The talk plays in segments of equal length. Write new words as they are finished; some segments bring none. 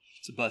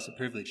It's a blessed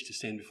privilege to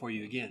stand before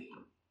you again,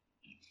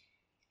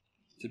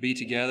 to be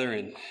together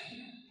in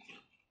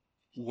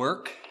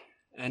work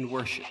and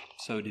worship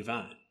so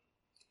divine.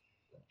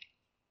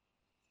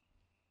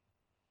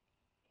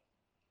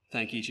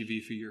 Thank each of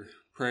you for your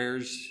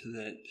prayers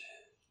that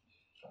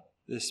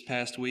this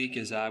past week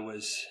as I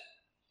was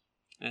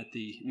at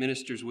the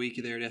Ministers'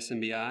 Week there at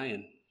SMBI,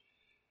 and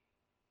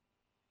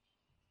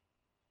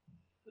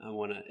I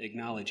want to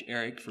acknowledge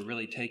Eric for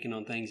really taking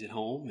on things at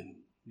home and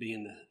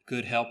being the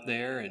good help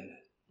there, and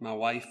my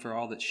wife for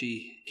all that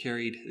she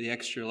carried, the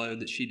extra load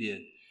that she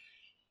did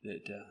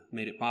that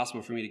made it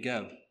possible for me to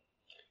go.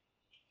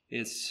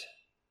 It's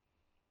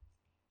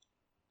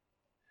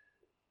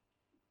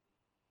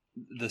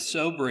the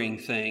sobering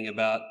thing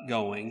about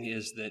going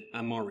is that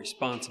I'm more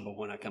responsible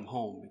when I come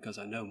home because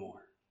I know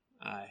more.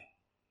 I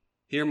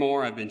hear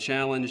more, I've been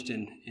challenged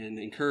and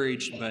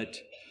encouraged, but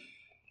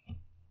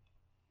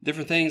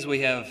different things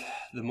we have,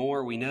 the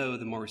more we know,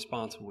 the more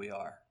responsible we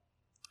are.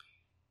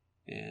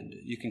 And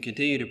you can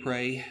continue to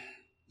pray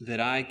that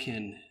I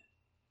can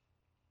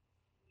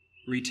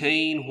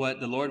retain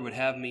what the Lord would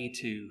have me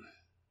to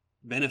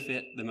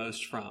benefit the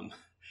most from.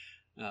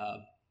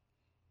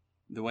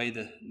 The way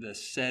the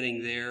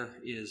setting there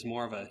is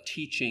more of a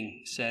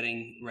teaching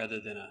setting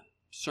rather than a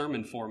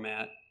sermon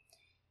format,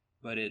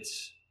 but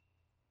it's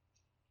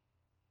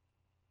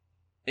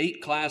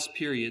 8 class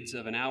periods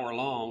of an hour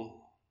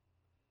long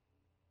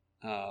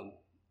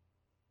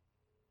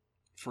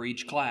for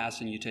each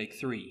class, and you take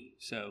 3.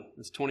 So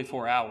it's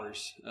 24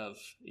 hours of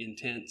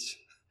intense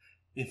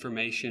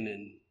information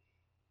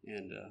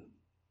and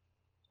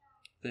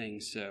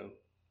things. So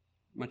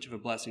much of a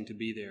blessing to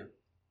be there.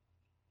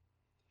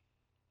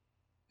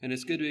 And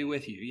it's good to be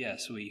with you.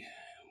 Yes, we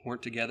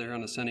weren't together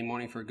on a Sunday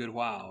morning for a good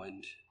while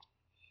and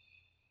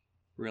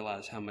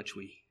realize how much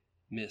we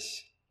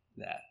miss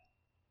that.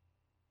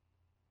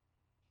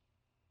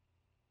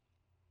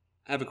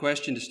 I have a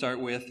question to start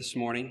with this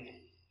morning.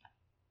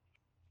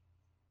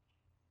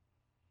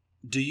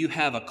 Do you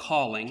have a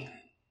calling?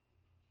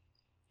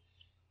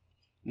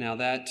 Now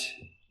that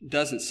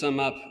doesn't sum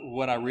up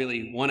what I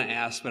really want to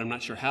ask, but I'm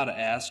not sure how to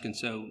ask. And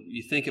so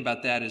you think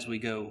about that as we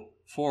go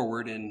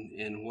forward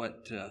and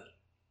what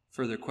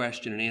further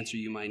question and answer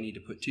you might need to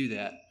put to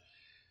that.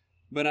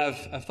 But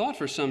I've thought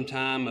for some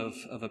time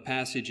of a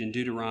passage in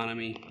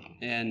Deuteronomy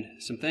and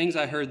some things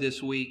I heard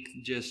this week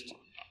just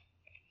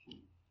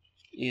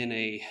in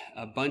a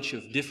bunch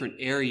of different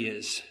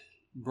areas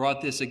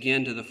brought this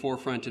again to the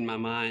forefront in my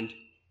mind.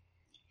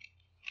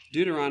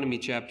 Deuteronomy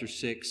chapter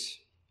 6.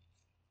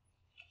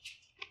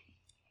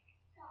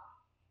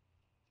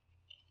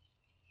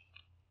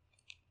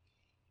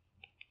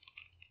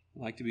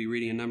 I'd like to be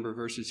reading a number of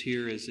verses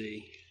here as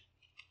a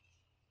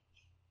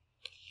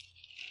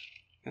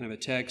kind of a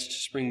text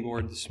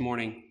springboard this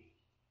morning.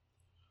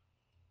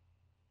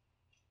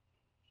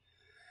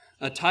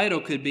 A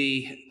title could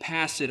be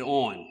Pass It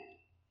On.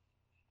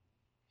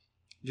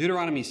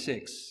 Deuteronomy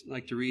 6, I'd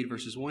like to read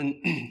verses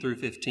 1 through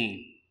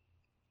 15.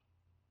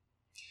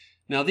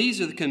 Now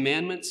these are the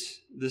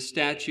commandments, the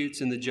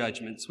statutes, and the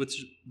judgments,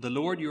 which the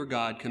Lord your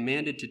God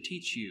commanded to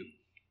teach you,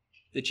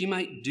 that ye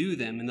might do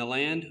them in the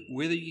land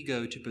whither ye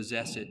go to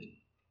possess it,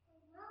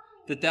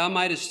 that thou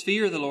mightest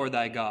fear the Lord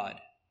thy God,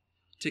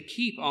 to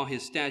keep all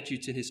his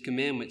statutes and his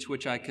commandments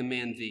which I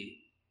command thee,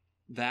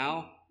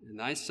 thou and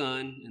thy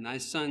son and thy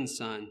son's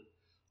son,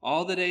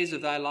 all the days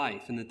of thy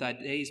life, and that thy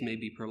days may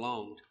be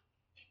prolonged.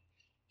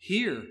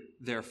 Hear,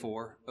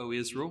 therefore, O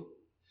Israel,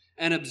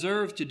 and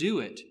observe to do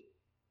it,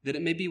 that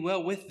it may be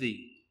well with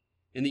thee,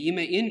 and that ye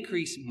may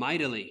increase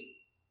mightily,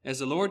 as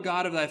the Lord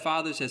God of thy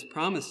fathers has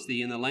promised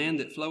thee in the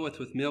land that floweth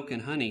with milk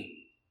and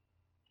honey.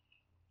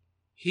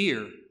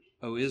 Hear,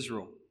 O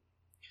Israel,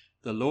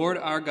 the Lord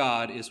our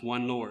God is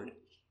one Lord,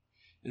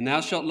 and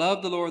thou shalt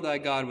love the Lord thy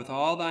God with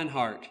all thine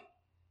heart,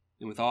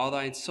 and with all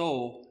thy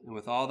soul, and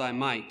with all thy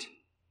might.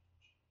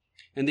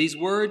 And these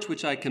words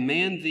which I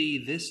command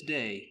thee this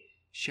day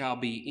shall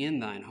be in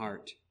thine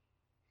heart.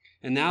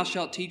 And thou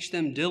shalt teach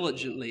them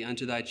diligently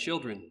unto thy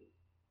children.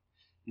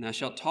 And thou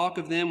shalt talk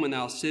of them when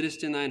thou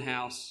sittest in thine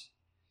house,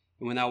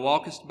 and when thou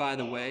walkest by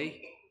the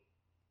way,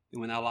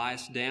 and when thou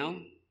liest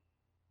down,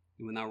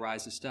 and when thou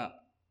risest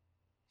up.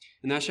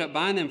 And thou shalt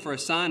bind them for a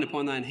sign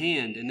upon thine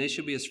hand, and they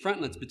shall be as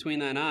frontlets between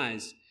thine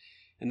eyes.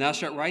 And thou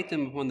shalt write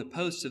them upon the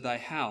posts of thy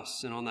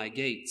house and on thy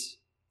gates.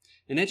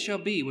 And it shall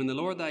be, when the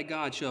Lord thy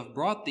God shall have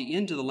brought thee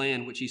into the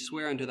land which he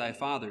sware unto thy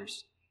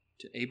fathers,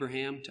 to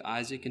Abraham, to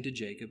Isaac, and to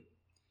Jacob,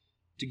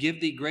 to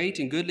give thee great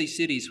and goodly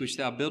cities which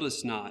thou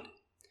buildest not,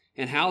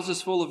 and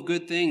houses full of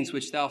good things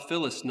which thou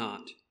fillest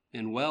not,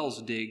 and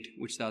wells digged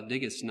which thou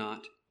diggest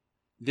not,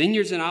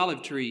 vineyards and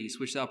olive trees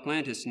which thou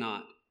plantest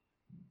not,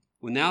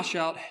 when thou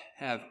shalt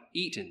have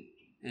eaten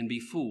and be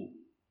full.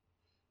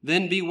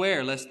 Then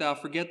beware lest thou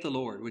forget the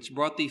Lord, which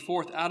brought thee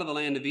forth out of the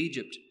land of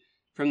Egypt,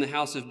 from the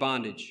house of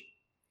bondage.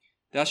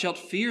 Thou shalt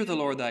fear the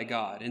Lord thy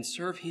God, and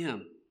serve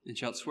him, and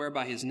shalt swear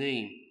by his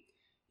name.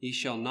 Ye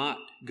shall not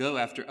go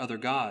after other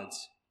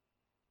gods,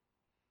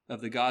 of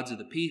the gods of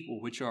the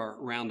people which are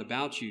round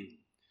about you.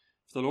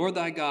 For the Lord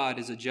thy God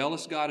is a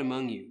jealous God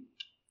among you,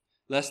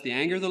 lest the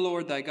anger of the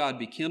Lord thy God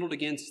be kindled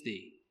against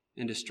thee,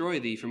 and destroy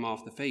thee from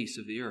off the face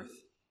of the earth.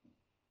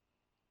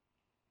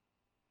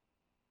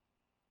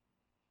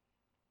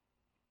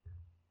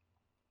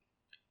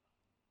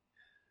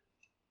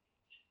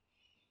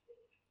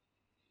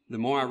 The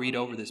more I read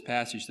over this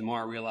passage, the more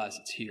I realize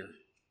it's here.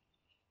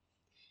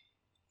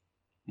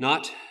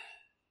 Not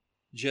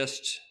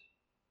just,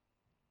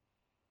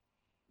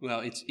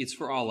 well, it's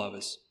for all of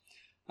us.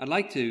 I'd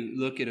like to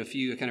look at a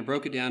few. I kind of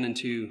broke it down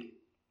into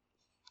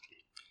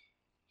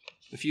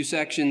a few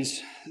sections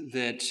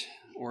that,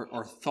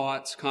 or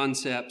thoughts,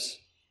 concepts.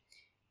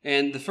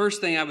 And the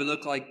first thing I would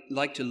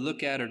like to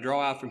look at or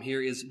draw out from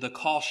here is the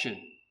caution.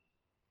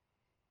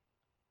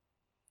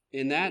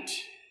 And that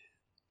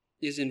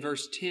is in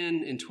verse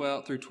 10 and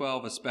 12 through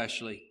 12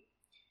 especially.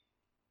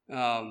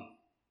 I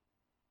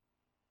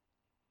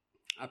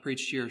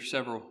preached here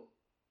several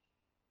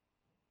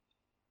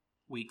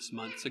weeks,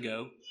 months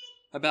ago,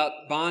 about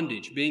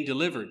bondage, being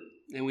delivered.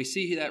 And we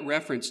see that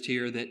referenced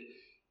here, that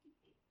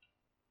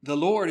the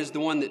Lord is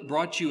the one that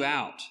brought you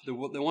out, the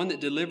one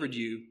that delivered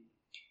you.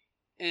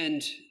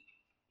 And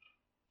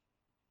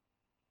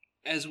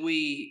as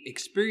we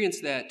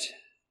experience that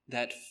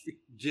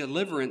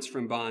deliverance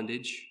from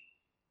bondage,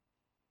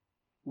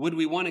 would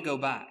we want to go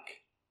back?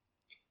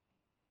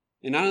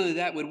 And not only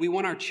that, would we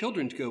want our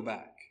children to go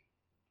back?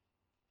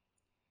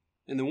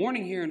 And the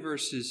warning here in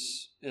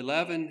verses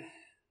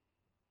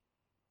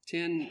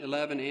 10,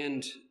 11,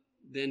 and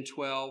then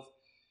 12,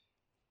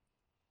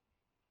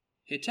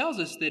 it tells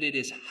us that it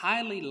is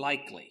highly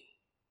likely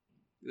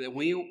that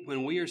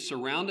when we are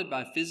surrounded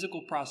by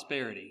physical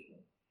prosperity,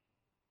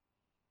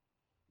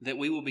 that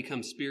we will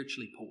become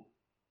spiritually poor.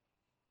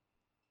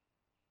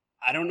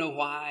 I don't know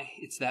why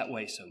it's that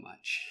way so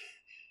much,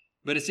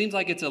 but it seems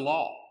like it's a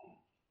law.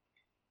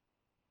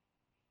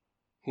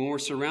 When we're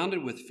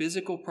surrounded with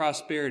physical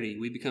prosperity,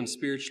 we become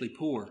spiritually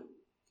poor.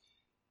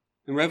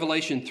 In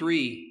Revelation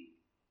 3,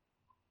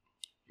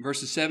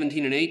 verses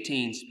 17 and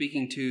 18,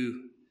 speaking to,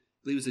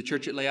 I believe it was the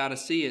church at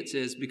Laodicea, it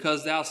says,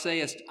 "Because thou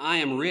sayest, I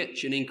am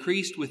rich and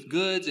increased with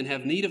goods and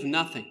have need of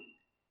nothing,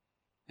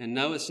 and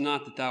knowest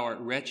not that thou art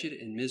wretched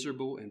and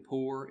miserable and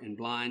poor and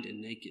blind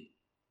and naked."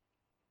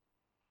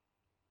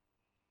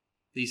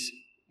 These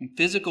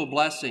physical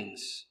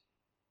blessings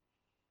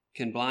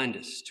can blind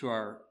us to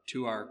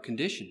our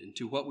condition and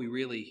to what we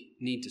really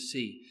need to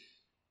see.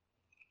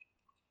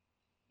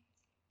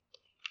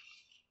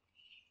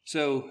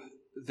 So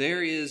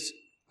there is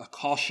a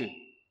caution.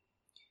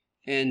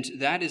 And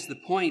that is the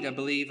point, I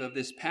believe, of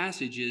this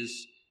passage,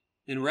 is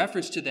in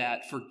reference to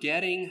that,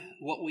 forgetting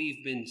what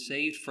we've been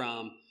saved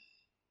from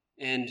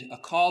and a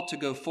call to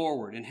go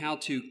forward and how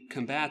to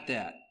combat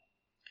that.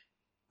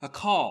 A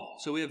call.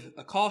 So we have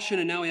a caution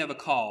and now we have a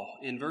call.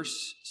 In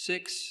verse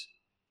 6,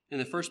 in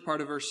the first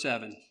part of verse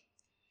 7,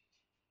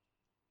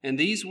 "And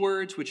these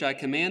words which I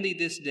command thee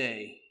this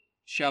day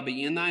shall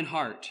be in thine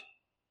heart,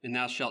 and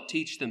thou shalt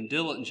teach them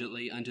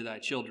diligently unto thy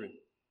children."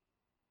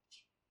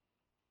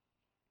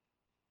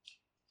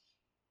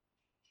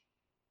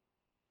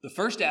 The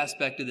first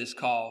aspect of this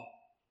call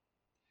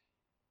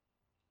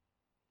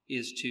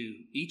is to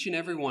each and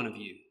every one of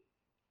you.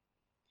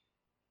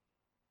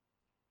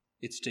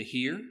 It's to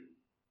hear,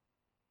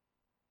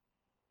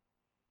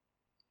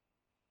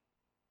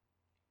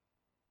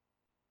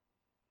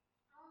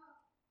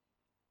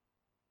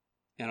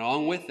 and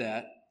along with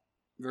that,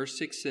 verse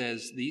 6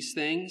 says, "These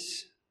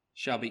things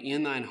shall be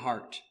in thine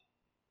heart."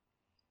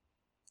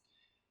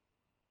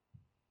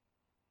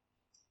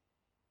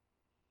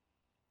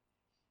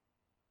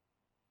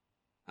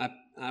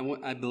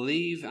 I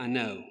believe, I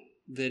know,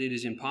 that it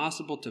is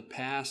impossible to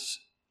pass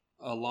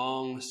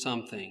along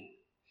something.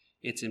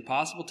 It's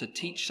impossible to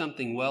teach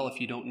something well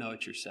if you don't know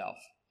it yourself.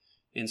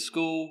 In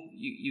school,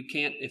 you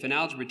can't, if an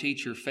algebra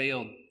teacher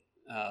failed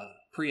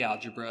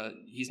pre-algebra,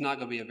 he's not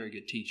going to be a very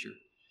good teacher.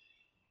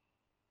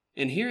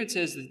 And here it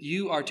says that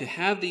you are to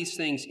have these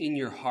things in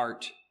your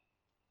heart.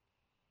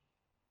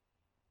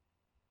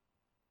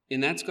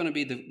 And that's going to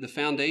be the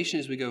foundation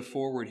as we go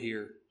forward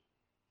here.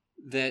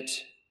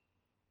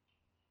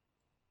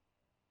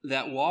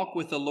 That walk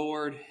with the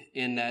Lord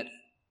and that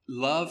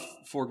love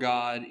for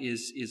God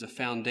is a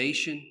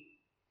foundation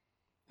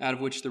out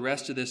of which the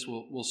rest of this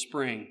will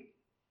spring.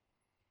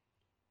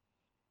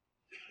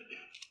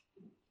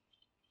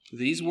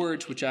 "These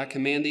words which I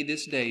command thee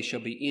this day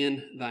shall be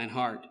in thine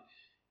heart."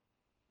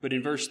 But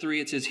in verse 3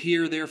 it says,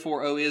 "Hear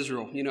therefore, O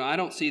Israel." I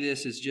don't see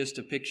this as just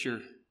a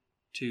picture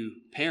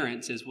to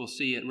parents, as we'll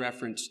see it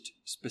referenced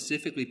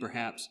specifically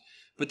perhaps.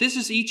 But this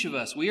is each of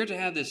us. We are to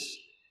have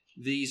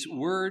these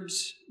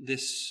words,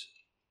 this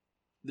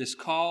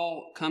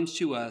call comes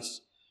to us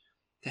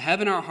to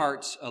have in our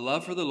hearts a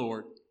love for the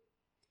Lord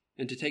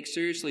and to take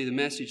seriously the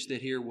message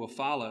that here will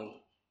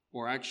follow,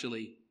 or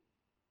actually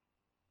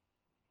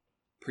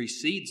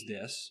precedes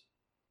this.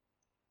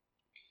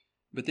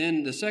 But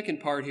then the second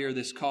part here of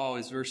this call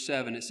is verse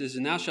 7. It says,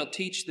 "And thou shalt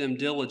teach them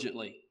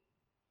diligently."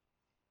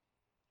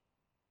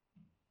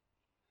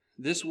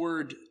 This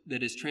word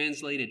that is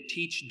translated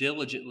 "teach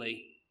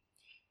diligently"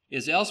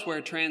 is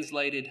elsewhere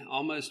translated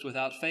almost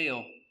without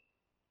fail,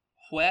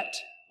 whet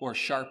or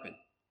sharpen.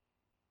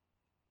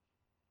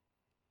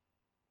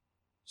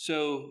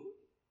 So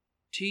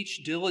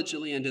teach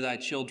diligently unto thy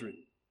children.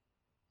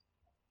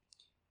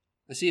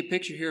 I see a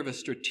picture here of a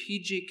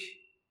strategic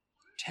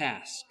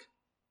task.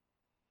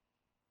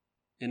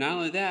 And not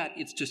only that,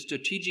 it's to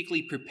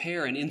strategically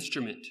prepare an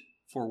instrument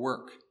for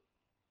work.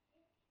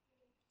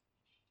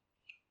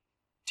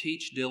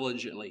 Teach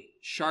diligently.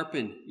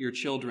 Sharpen your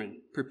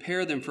children.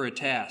 Prepare them for a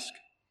task.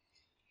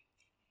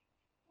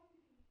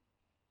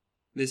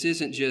 This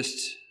isn't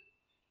just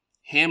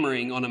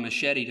hammering on a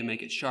machete to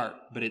make it sharp,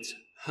 but it's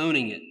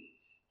honing it.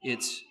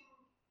 It's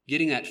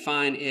getting that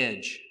fine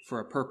edge for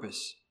a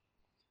purpose.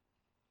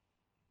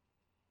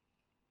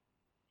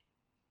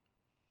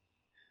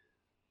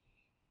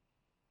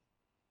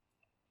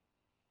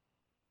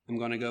 I'm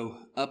going to go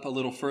up a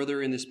little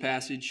further in this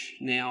passage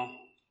now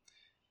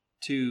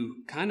to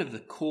kind of the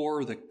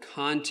core, the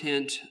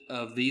content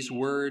of these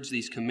words,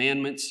 these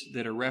commandments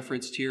that are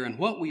referenced here, and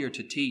what we are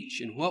to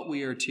teach and what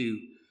we are to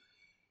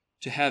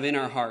have in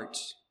our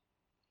hearts.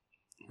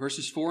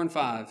 Verses 4 and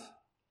 5.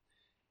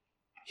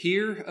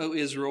 Hear, O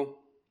Israel,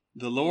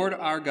 the Lord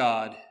our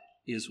God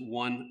is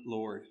one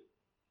Lord.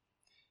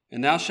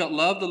 And thou shalt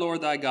love the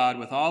Lord thy God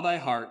with all thy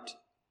heart,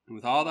 and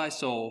with all thy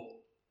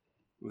soul,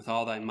 and with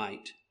all thy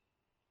might.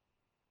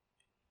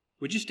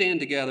 Would you stand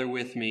together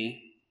with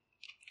me?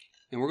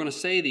 And we're going to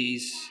say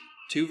these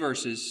two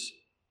verses,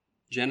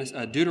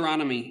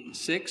 Deuteronomy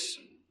 6,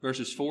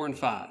 verses 4 and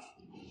 5.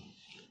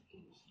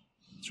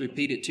 Let's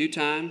repeat it 2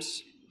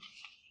 times.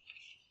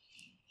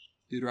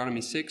 Deuteronomy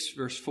 6,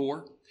 verse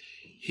 4.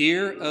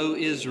 Hear, O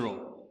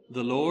Israel,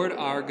 the Lord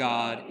our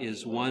God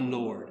is one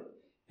Lord,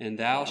 and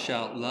thou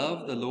shalt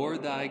love the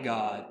Lord thy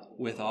God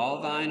with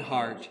all thine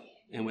heart,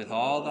 and with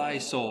all thy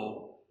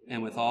soul,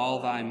 and with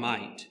all thy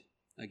might.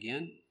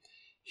 Again.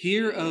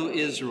 Hear, O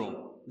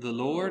Israel, the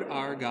Lord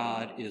our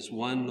God is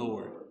one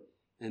Lord,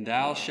 and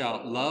thou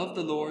shalt love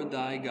the Lord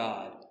thy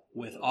God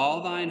with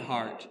all thine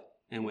heart,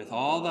 and with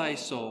all thy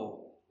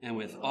soul, and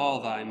with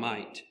all thy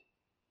might.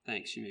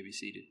 Thanks. You may be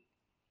seated.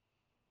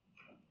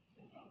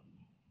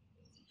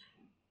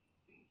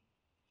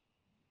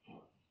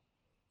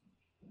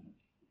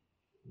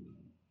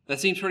 That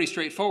seems pretty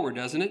straightforward,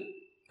 doesn't it?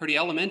 Pretty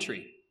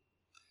elementary.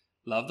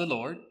 Love the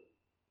Lord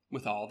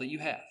with all that you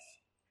have.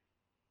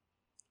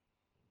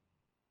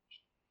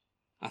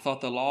 I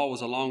thought the law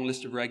was a long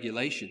list of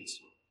regulations.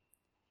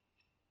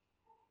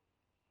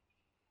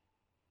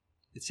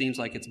 It seems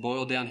like it's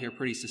boiled down here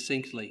pretty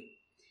succinctly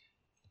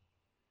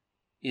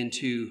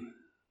into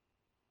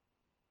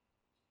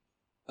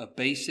a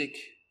basic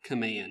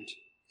command.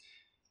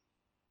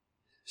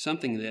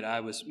 Something that I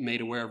was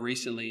made aware of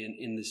recently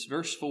in this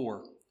verse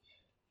 4.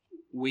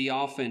 We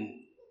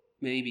often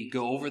maybe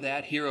go over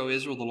that. Hear, O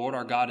Israel, the Lord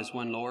our God is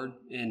one Lord,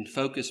 and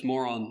focus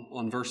more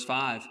on verse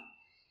 5.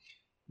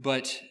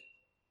 But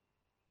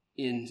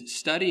in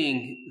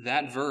studying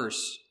that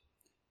verse,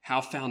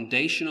 how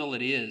foundational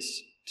it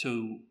is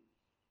to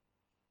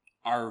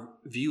our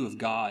view of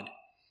God,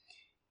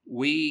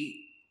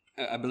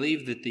 I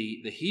believe that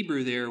the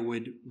Hebrew there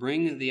would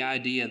bring the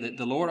idea that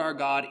the Lord our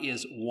God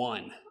is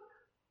one.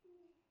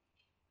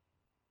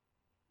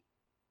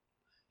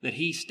 That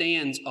He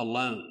stands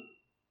alone.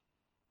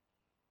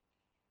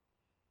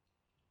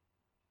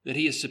 That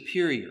He is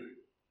superior.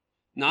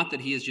 Not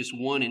that He is just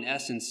one in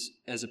essence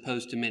as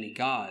opposed to many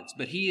gods,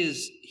 but He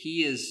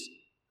is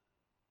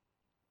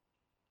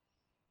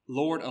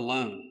Lord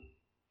alone.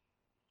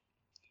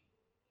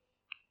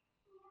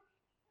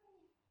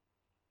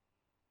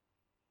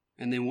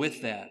 And then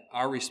with that,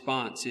 our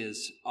response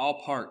is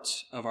all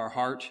parts of our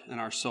heart and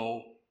our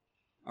soul,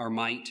 our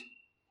might.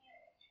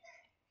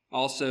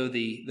 Also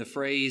the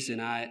phrase,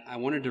 and I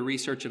wanted to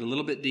research it a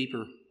little bit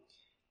deeper,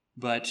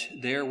 but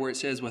there where it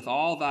says, with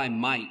all thy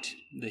might,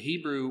 the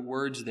Hebrew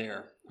words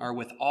there are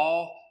with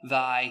all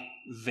thy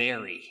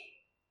very.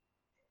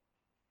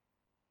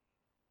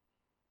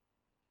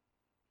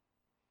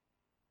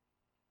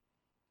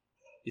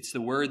 It's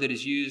the word that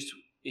is used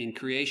in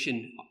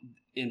creation,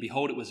 and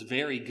behold, it was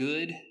very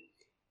good.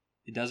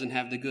 It doesn't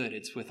have the good.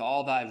 It's with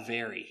all thy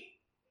very.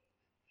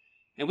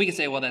 And we can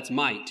say, well, that's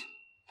might.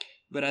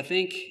 But I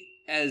think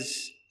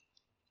as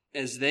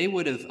they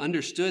would have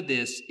understood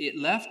this, it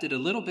left it a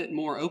little bit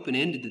more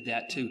open-ended to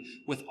that too.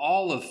 With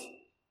all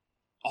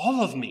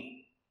of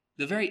me,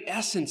 the very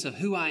essence of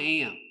who I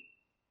am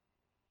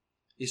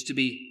is to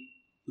be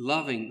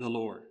loving the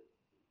Lord.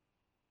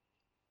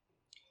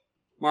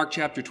 Mark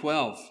chapter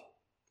 12,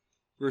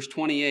 verse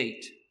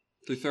 28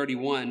 through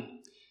 31.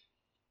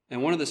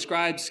 And one of the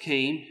scribes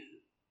came,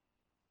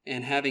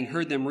 and having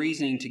heard them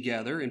reasoning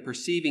together, and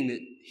perceiving that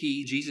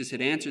he, Jesus, had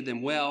answered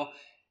them well,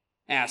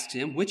 asked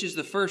him, which is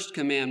the first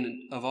commandment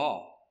of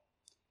all?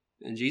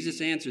 And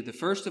Jesus answered, the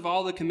first of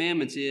all the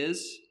commandments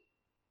is,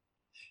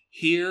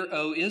 Hear,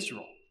 O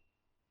Israel,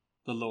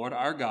 the Lord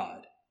our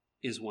God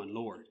is one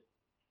Lord.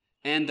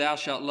 And thou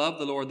shalt love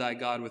the Lord thy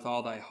God with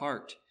all thy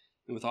heart,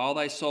 and with all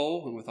thy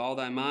soul, and with all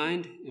thy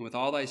mind, and with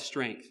all thy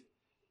strength.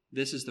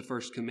 This is the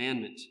first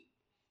commandment.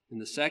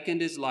 And the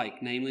second is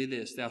like, namely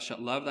this, thou shalt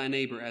love thy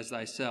neighbor as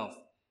thyself.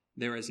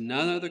 There is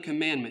none other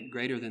commandment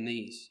greater than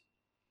these.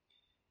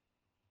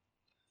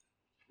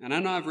 And I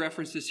know I've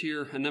referenced this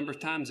here a number of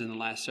times in the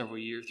last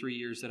 3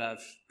 years that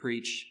I've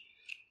preached,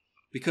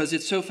 because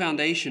it's so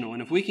foundational.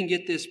 And if we can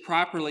get this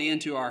properly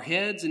into our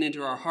heads and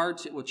into our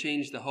hearts, it will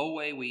change the whole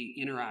way we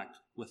interact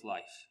with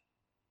life.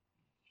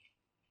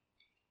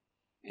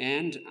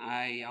 And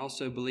I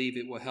also believe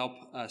it will help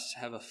us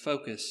have a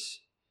focus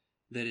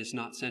that is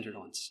not centered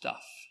on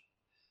stuff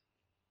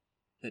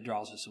that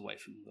draws us away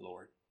from the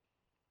Lord.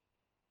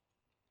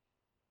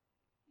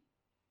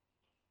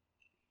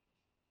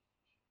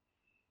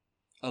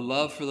 A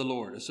love for the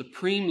Lord, a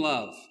supreme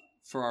love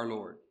for our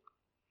Lord,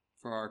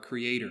 for our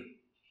Creator.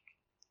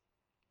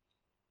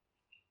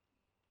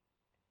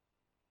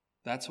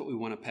 That's what we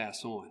want to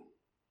pass on.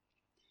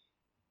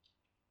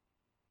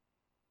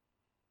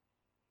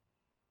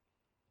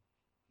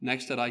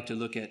 Next, I'd like to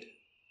look at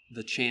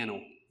the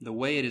channel, the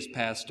way it is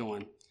passed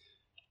on.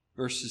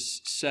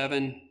 Verses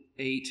 7,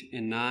 8,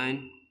 and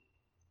 9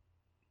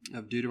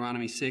 of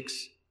Deuteronomy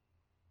 6.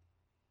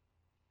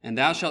 And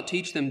thou shalt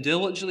teach them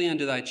diligently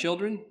unto thy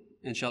children,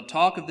 and shalt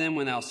talk of them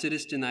when thou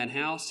sittest in thine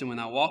house, and when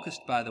thou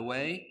walkest by the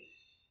way,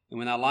 and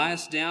when thou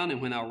liest down,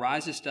 and when thou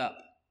risest up.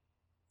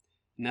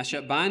 And thou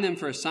shalt bind them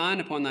for a sign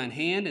upon thine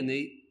hand, and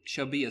they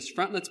shall be as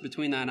frontlets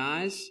between thine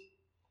eyes.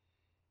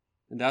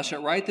 And thou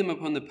shalt write them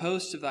upon the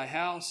posts of thy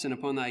house and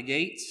upon thy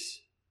gates.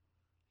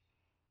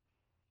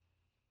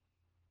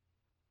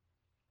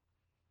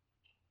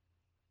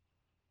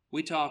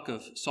 We talk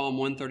of Psalm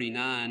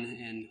 139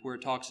 and where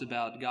it talks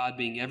about God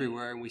being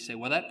everywhere, and we say,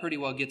 well, that pretty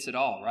well gets it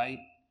all, right?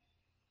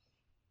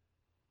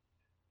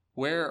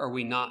 Where are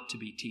we not to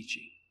be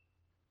teaching?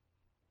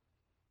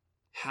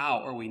 How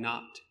are we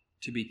not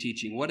to be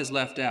teaching? What is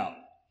left out?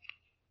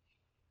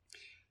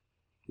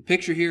 The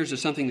picture here is of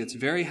something that's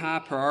very high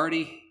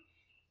priority,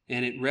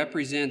 and it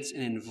represents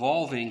an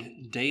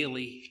involving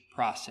daily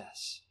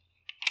process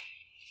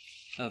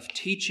of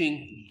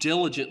teaching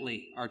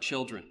diligently our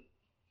children.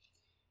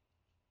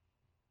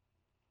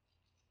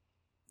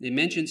 It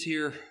mentions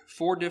here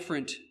 4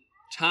 different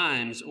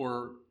times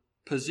or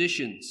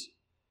positions.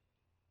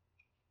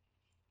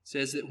 It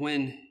says that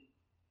when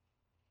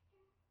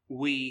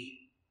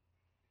we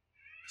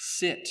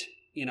sit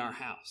in our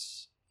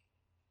house,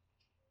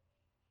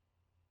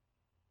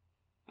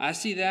 I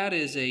see that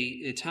as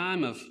a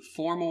time of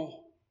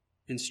formal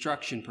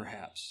instruction,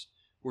 perhaps.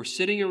 We're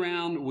sitting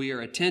around, we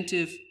are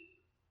attentive.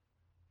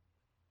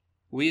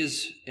 We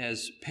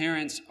as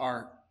parents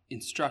are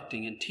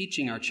instructing and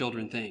teaching our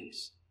children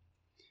things.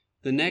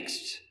 The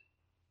next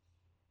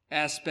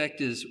aspect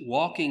is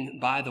walking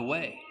by the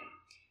way.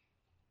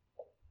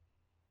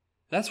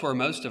 That's where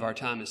most of our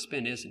time is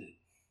spent, isn't it?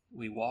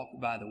 We walk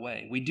by the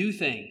way. We do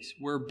things.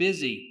 We're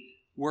busy.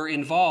 We're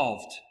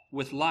involved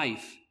with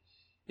life.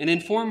 And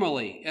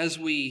informally, as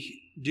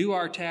we do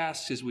our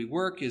tasks, as we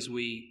work, as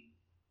we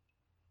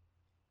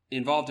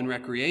involved in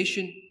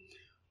recreation,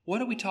 what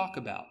do we talk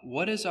about?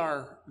 What is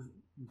our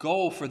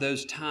goal for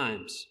those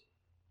times?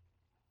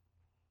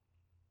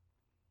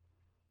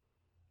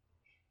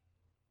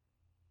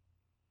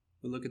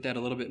 We'll look at that a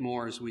little bit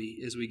more as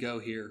we go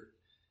here.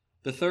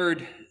 The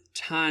third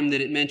time that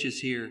it mentions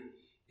here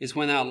is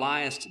when thou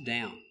liest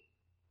down.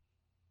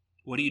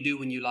 What do you do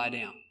when you lie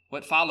down?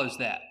 What follows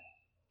that?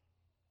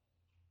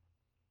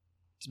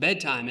 It's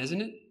bedtime,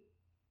 isn't it?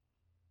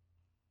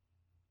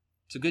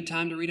 It's a good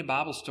time to read a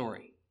Bible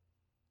story,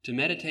 to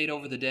meditate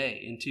over the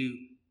day, and to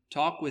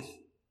talk with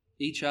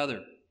each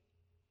other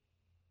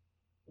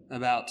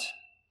about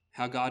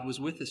how God was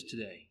with us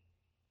today.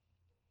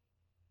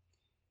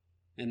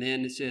 And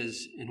then it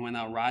says, and when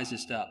thou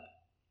risest up.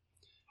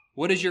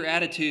 What is your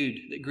attitude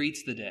that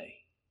greets the day?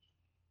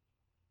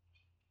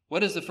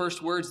 What is the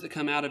first words that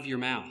come out of your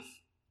mouth?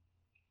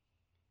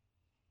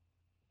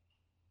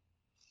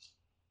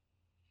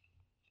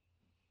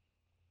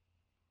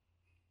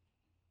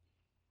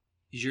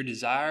 Is your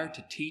desire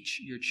to teach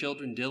your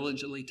children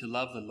diligently to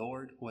love the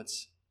Lord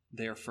what's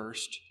there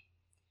first?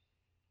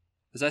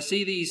 As I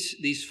see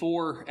these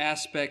 4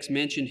 aspects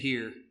mentioned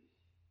here,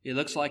 it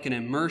looks like an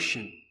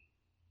immersion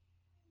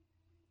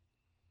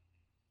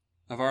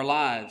of our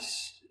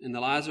lives and the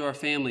lives of our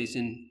families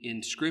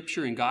in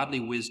Scripture and godly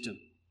wisdom.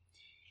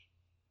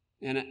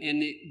 And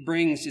it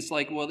brings, it's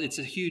like, well, it's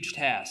a huge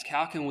task.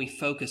 How can we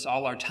focus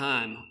all our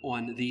time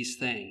on these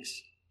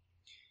things?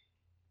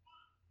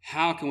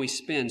 How can we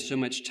spend so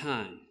much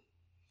time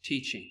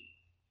teaching?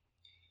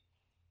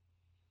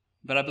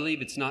 But I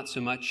believe it's not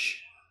so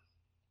much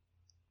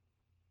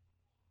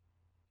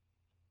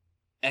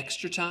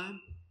extra time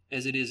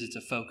as it's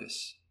a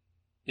focus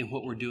in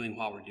what we're doing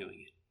while we're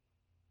doing it.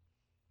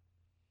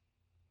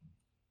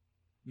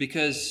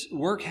 Because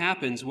work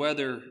happens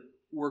whether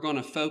we're going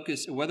to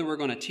focus, whether we're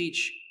going to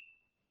teach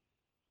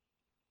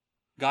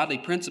godly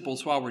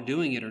principles while we're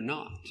doing it or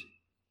not.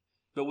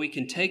 But we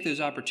can take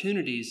those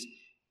opportunities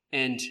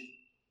and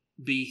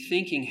be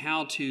thinking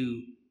how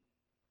to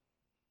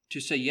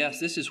say, yes,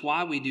 this is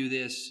why we do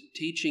this,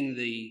 teaching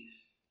the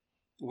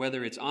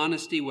whether it's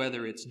honesty,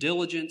 whether it's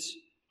diligence,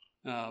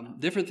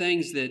 different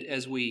things that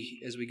as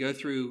we go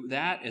through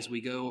that, as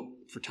we go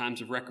for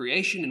times of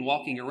recreation and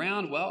walking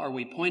around, well, are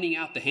we pointing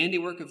out the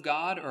handiwork of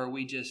God, or are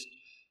we just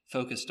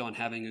focused on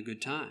having a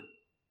good time?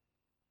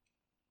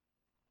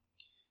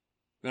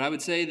 But I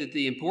would say that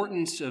the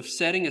importance of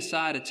setting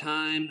aside a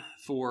time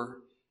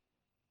for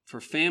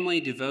family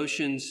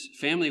devotions,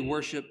 family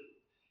worship,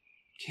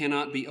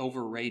 cannot be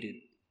overrated.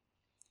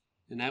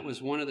 And that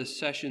was one of the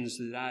sessions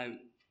that I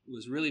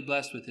was really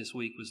blessed with this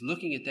week, was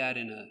looking at that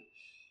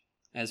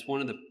as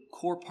one of the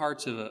core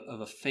parts of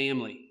a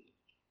family.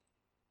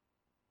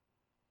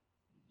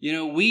 You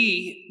know,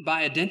 we,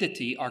 by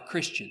identity, are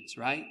Christians,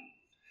 right?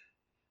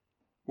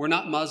 We're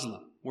not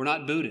Muslim. We're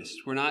not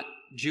Buddhist. We're not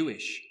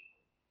Jewish.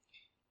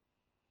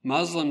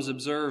 Muslims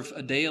observe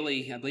a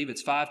daily, I believe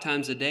it's 5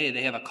 times a day,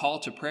 they have a call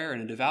to prayer,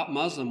 and a devout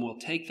Muslim will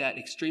take that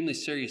extremely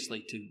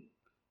seriously, to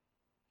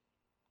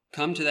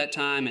come to that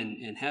time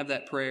and have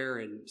that prayer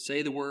and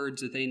say the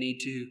words that they need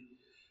to.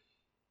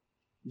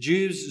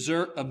 Jews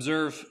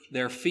observe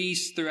their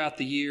feasts throughout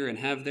the year and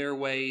have their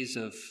ways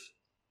of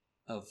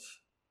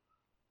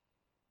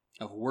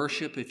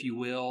worship, if you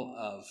will,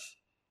 of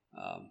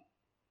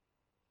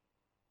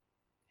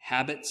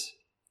habits.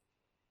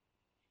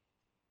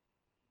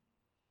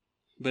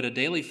 But a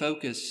daily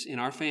focus in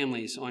our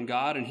families on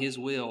God and His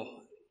will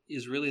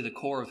is really the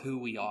core of who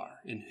we are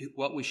and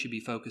what we should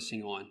be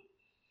focusing on.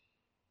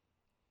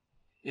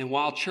 And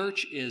while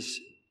church is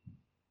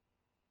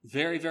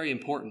very, very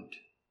important,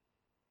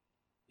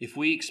 if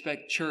we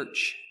expect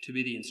church to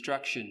be the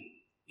instruction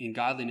in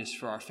godliness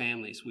for our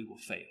families, we will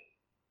fail.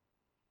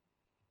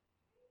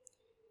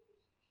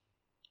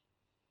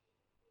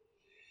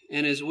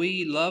 And as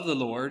we love the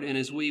Lord and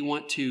as we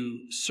want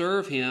to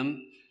serve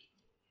Him,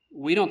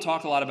 we don't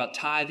talk a lot about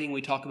tithing,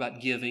 we talk about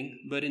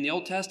giving. But in the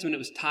Old Testament, it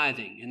was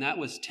tithing, and that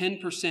was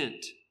 10%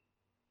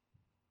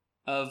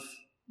 of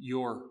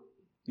your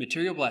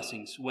material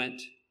blessings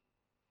went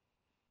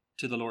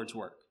to the Lord's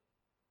work.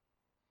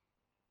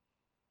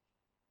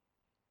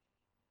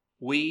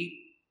 We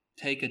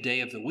take a day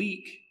of the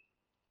week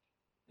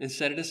and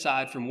set it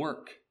aside from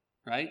work,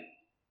 right?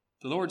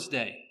 The Lord's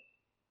Day.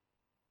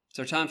 It's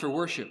our time for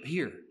worship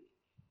here.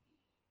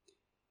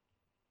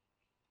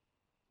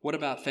 What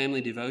about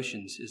family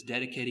devotions is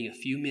dedicating a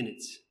few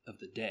minutes of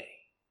the day,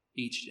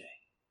 each day,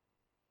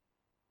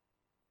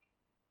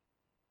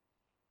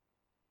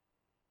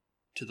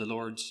 to the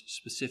Lord's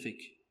specific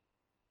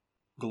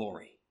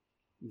glory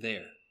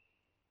there?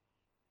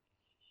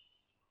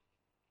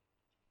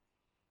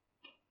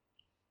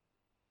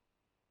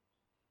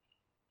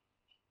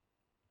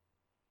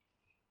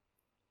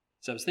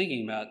 So I was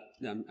thinking about,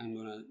 I'm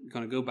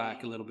going to go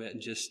back a little bit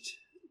and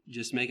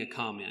just make a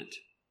comment.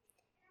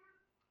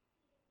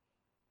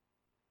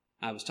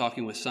 I was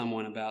talking with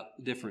someone about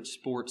different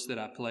sports that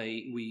I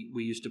play.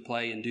 We used to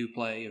play and do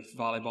play of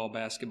volleyball,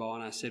 basketball,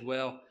 and I said,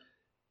 well,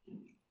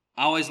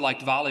 I always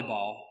liked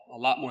volleyball a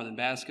lot more than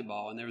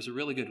basketball, and there was a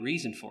really good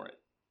reason for it.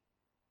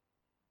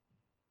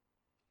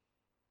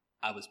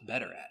 I was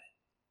better at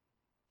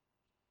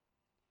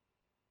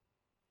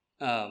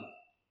it.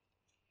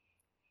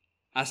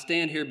 I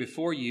stand here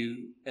before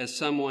you as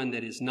someone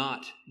that is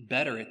not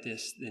better at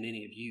this than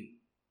any of you.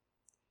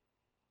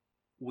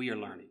 We are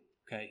learning,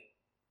 okay?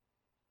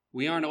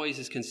 We aren't always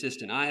as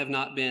consistent. I have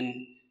not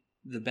been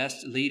the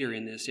best leader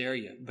in this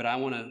area, but I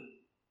want to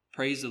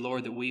praise the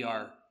Lord that we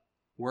are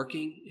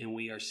working and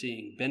we are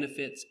seeing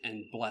benefits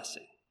and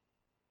blessing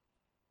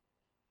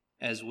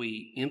as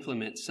we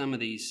implement some of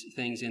these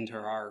things into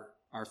our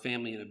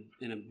family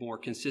in a more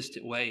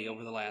consistent way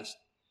over the last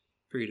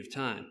period of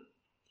time.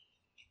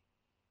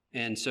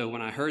 And so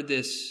when I heard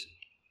this,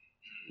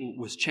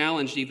 was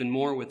challenged even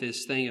more with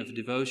this thing of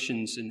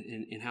devotions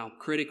and how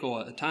critical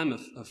a time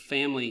of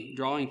family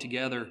drawing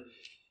together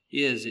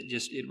is.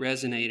 It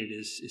resonated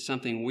as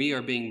something we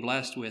are being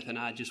blessed with, and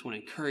I just want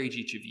to encourage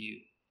each of you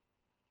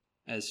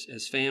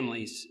as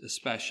families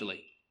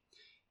especially.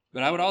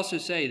 But I would also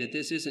say that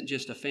this isn't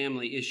just a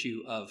family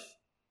issue of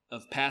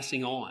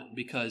passing on,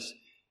 because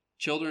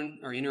children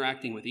are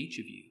interacting with each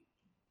of you,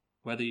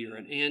 whether you're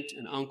an aunt,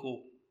 an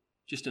uncle,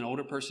 just an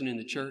older person in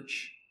the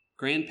church,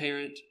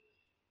 grandparent.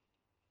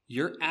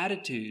 Your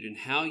attitude and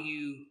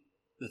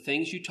the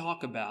things you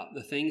talk about,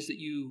 the things that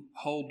you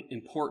hold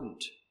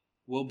important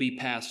will be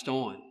passed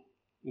on,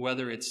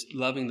 whether it's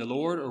loving the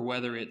Lord or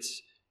whether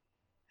it's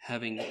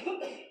having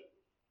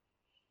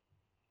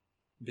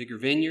bigger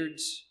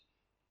vineyards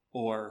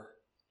or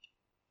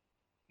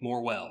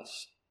more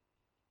wells.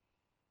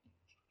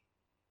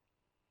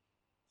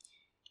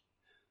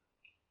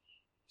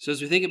 So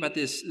as we think about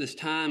this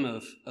time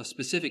of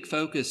specific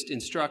focused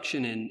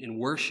instruction and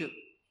worship,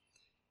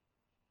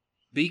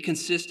 be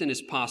consistent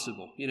as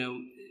possible. You know,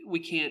 we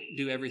can't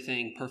do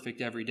everything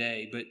perfect every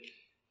day, but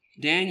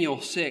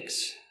Daniel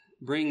 6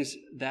 brings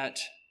that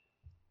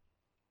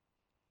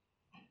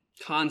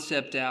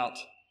concept out.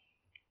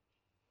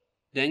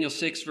 Daniel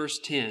 6, verse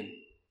 10.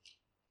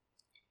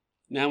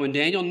 Now when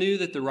Daniel knew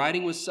that the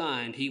writing was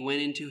signed, he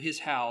went into his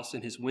house,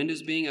 and his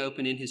windows being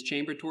open in his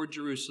chamber toward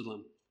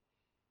Jerusalem,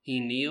 he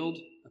kneeled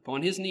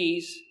upon his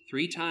knees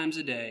 3 times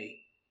a day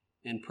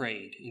and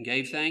prayed and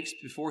gave thanks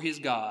before his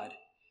God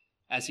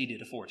as he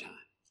did aforetime.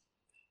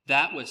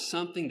 That was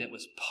something that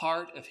was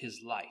part of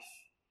his life.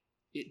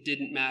 It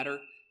didn't matter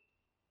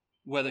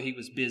whether he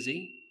was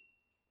busy.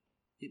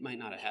 It might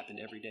not have happened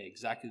every day,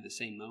 exactly the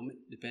same moment,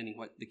 depending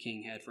what the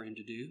king had for him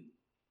to do.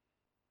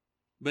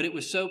 But it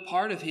was so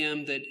part of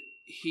him that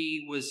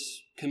he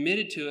was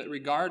committed to it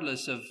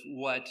regardless of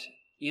what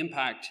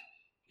impact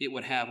it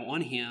would have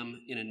on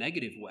him in a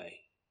negative way.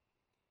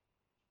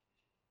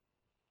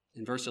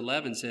 And verse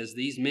 11 says,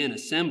 these men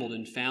assembled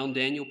and found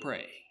Daniel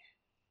praying.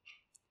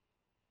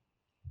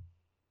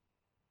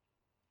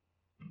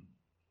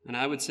 And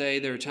I would say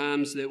there are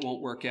times that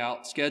won't work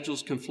out.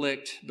 Schedules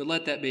conflict, but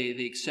let that be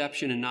the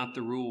exception and not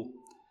the rule.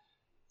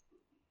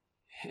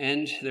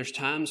 And there's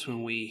times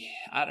when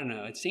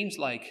it seems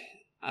like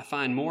I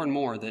find more and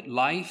more that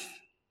life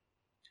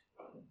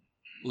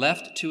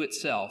left to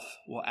itself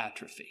will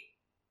atrophy.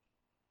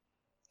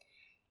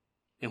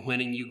 And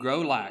when you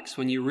grow lax,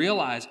 when you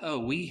realize,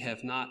 we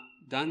have not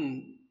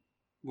done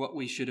what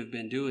we should have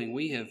been doing,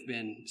 we have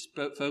been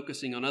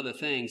focusing on other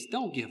things,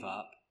 don't give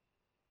up.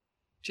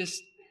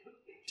 Just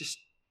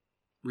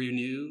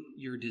renew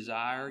your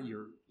desire,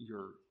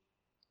 your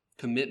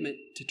commitment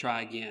to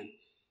try again.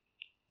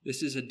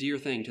 This is a dear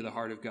thing to the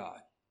heart of God.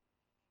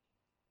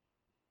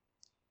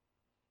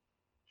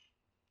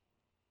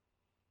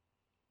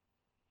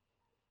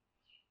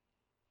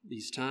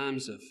 These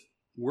times of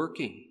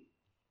working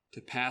to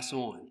pass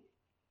on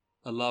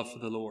a love for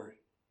the Lord.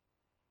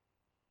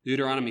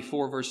 Deuteronomy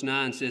 4 verse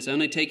 9 says,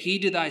 only take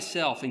heed to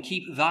thyself and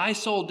keep thy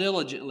soul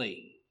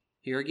diligently.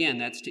 Here again,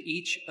 that's to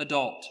each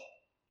adult.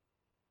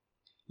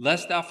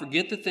 Lest thou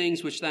forget the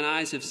things which thine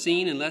eyes have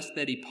seen, and lest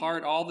they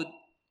depart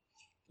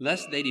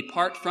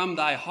from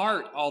thy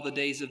heart all the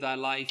days of thy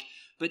life,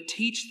 but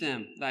teach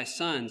them thy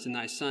sons and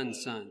thy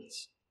sons'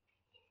 sons.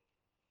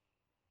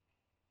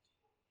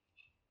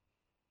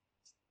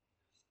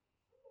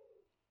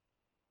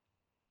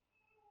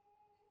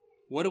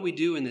 What do we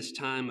do in this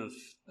time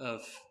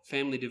of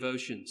family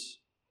devotions?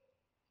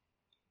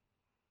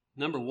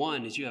 Number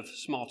one is you have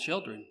small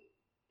children.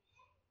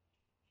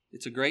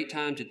 It's a great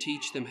time to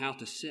teach them how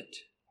to sit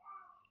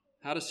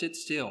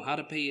still, how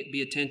to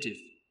be attentive.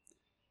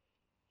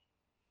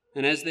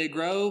 And as they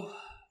grow,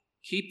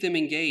 keep them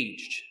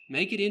engaged.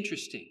 Make it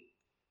interesting.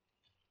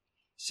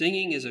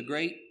 Singing is a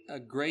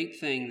great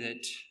thing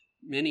that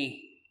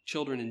many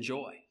children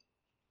enjoy.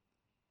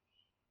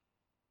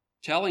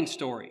 Telling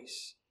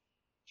stories.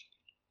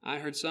 I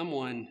heard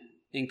someone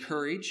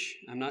encourage,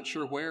 I'm not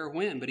sure where or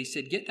when, but he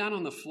said, get down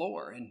on the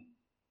floor and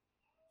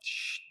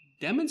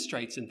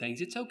demonstrate some things.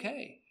 It's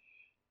okay.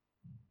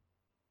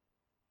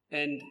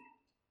 And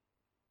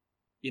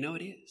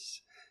it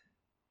is.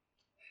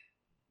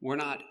 We're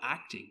not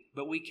acting,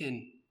 but we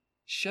can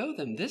show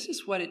them this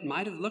is what it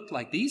might have looked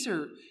like. These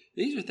are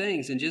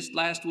things. And just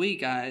last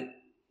week, I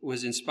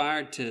was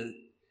inspired to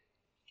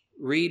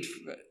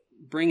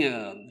bring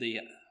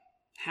the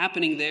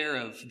happening there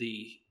of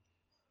the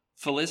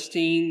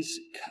Philistines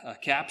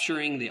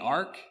capturing the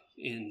ark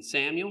in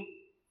Samuel.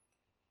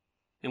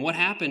 And what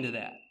happened to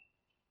that?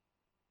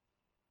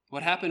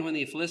 What happened when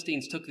the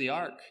Philistines took the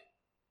ark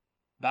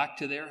back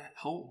to their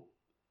home?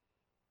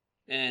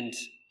 And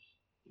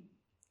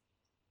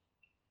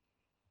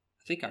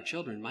I think our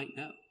children might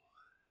know.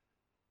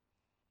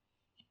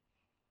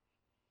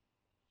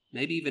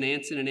 Maybe even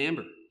Anson and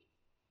Amber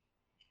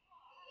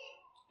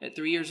at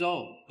 3 years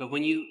old. But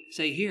when you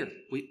say, here,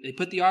 they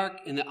put the ark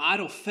and the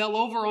idol fell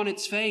over on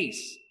its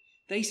face.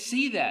 They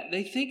see that.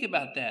 They think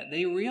about that.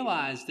 They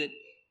realize that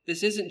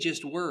this isn't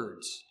just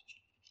words.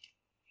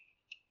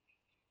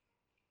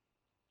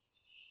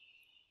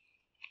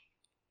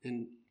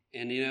 And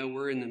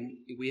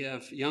we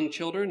have young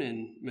children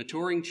and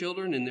maturing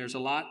children, and there's a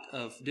lot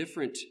of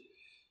different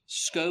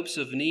scopes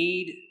of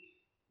need.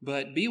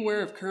 But be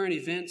aware of current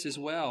events as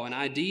well, and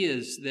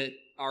ideas that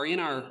are in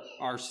our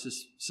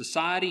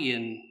society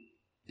and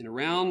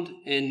around,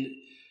 and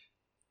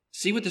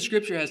see what the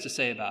Scripture has to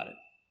say about it.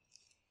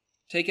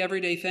 Take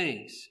everyday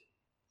things.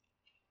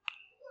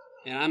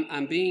 And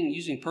I'm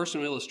using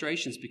personal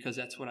illustrations because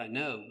that's what I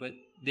know. But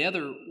the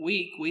other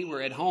week, we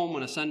were at home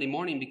on a Sunday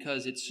morning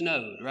because it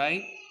snowed,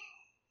 right?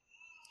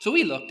 So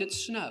we looked at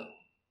snow,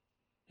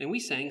 and we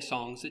sang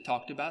songs that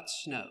talked about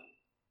snow.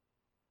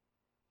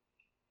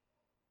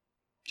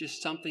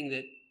 Just something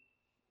that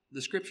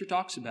the Scripture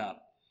talks about,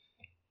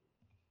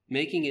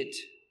 making it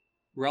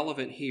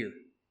relevant here.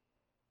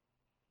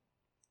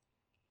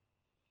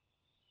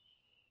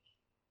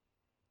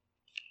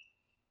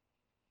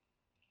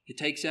 It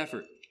takes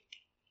effort.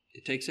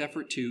 It takes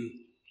effort to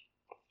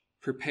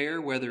prepare,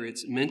 whether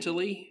it's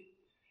mentally,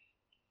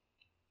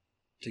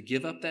 to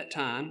give up that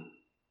time,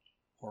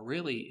 or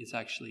really it's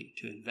actually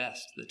to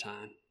invest the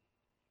time.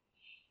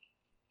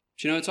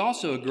 But it's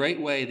also a great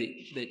way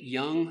that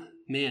young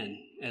men,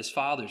 as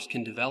fathers,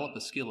 can develop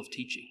a skill of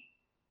teaching.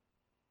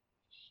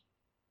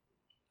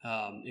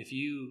 If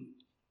you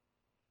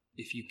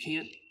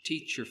can't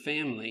teach your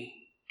family,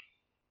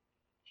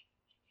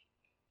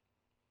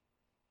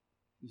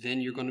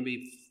 then you're going to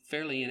be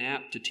fairly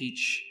inapt to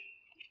teach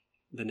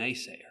the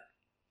naysayer.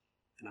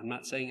 And I'm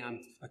not saying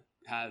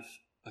I've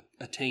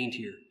attained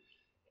here.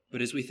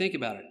 But as we think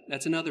about it,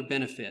 that's another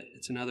benefit.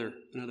 It's another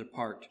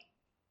part.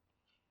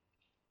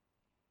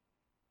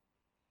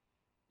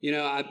 You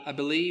know, I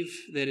believe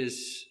that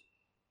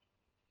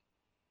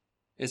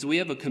as we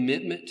have a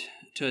commitment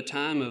to a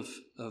time of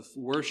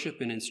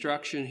worship and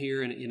instruction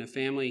here in a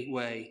family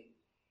way,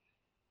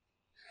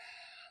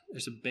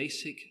 there's a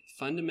basic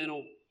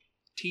fundamental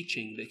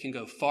teaching that can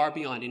go far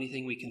beyond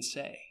anything we can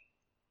say.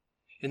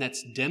 And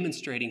that's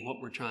demonstrating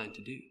what we're trying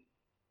to do.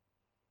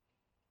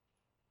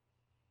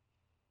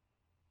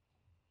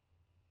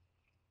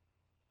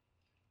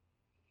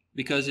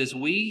 Because as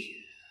we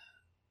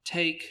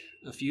take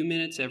a few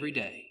minutes every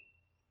day,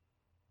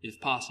 if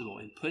possible,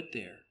 and put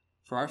there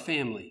for our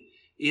family,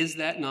 is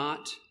that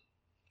not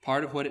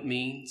part of what it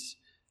means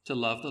to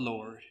love the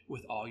Lord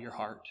with all your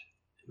heart,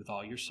 with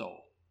all your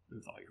soul, and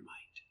with all your might?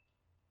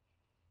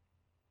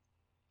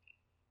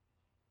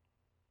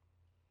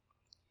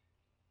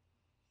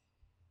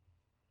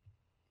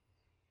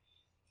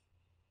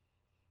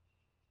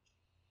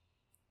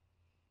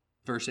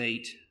 Verse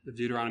 8 of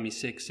Deuteronomy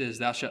 6 says,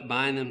 "Thou shalt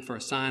bind them for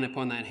a sign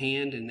upon thine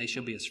hand, and they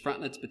shall be as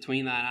frontlets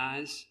between thine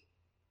eyes."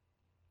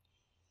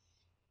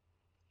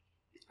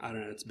 I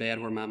don't know, it's bad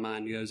where my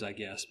mind goes, I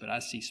guess, but I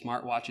see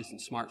smartwatches and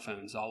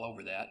smartphones all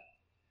over that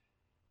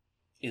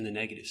in the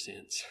negative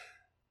sense.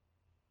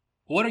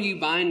 What are you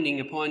binding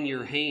upon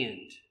your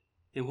hand?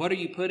 And what are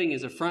you putting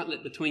as a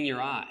frontlet between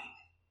your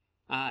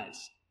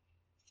eyes?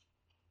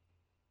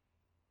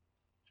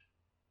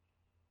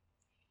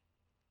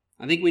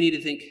 I think we need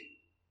to think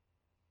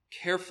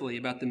carefully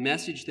about the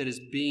message that is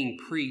being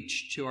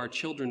preached to our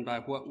children by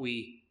what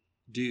we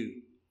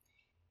do.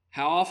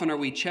 How often are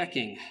we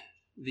checking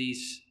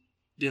these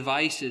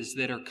devices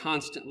that are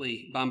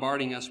constantly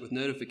bombarding us with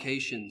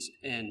notifications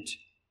and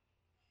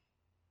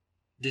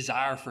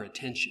desire for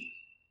attention?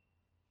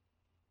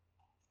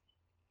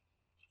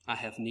 I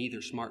have neither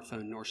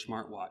smartphone nor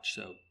smartwatch,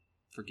 so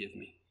forgive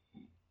me.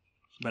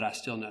 But I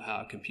still know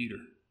how a computer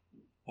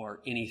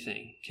or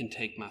anything can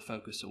take my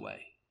focus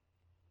away.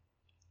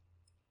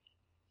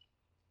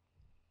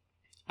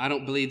 I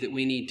don't believe that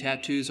we need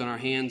tattoos on our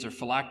hands or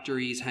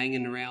phylacteries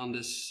hanging around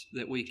us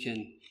that we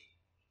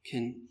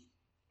can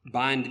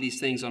bind these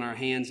things on our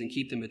hands and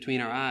keep them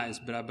between our eyes,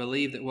 but I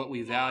believe that what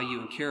we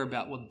value and care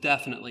about will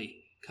definitely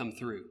come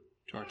through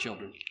to our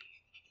children.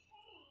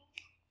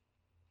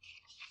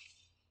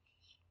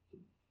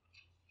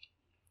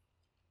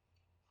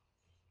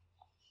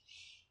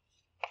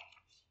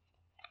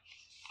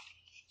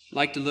 I'd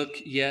like to look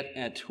yet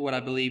at what I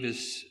believe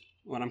is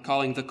what I'm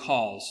calling the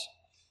calls.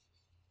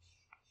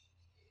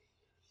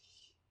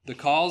 The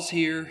calls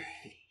here,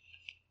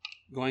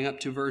 going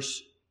up to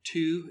verse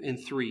 2 and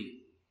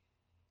 3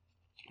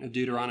 of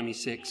Deuteronomy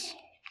 6. It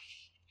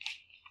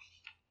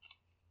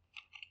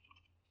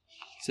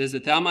says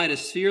that thou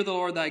mightest fear the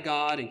Lord thy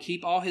God and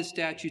keep all his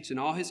statutes and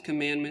all his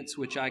commandments,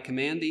 which I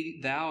command thee,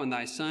 thou and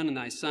thy son and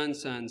thy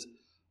son's sons,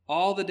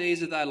 all the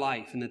days of thy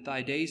life, and that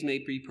thy days may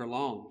be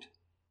prolonged.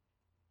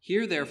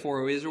 Hear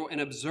therefore, O Israel, and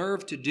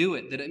observe to do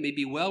it, that it may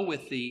be well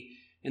with thee,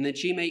 and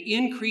that ye may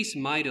increase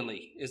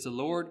mightily, as the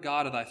Lord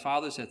God of thy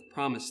fathers hath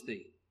promised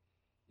thee,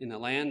 in the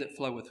land that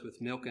floweth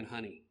with milk and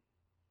honey.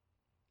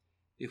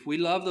 If we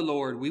love the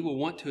Lord, we will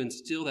want to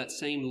instill that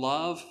same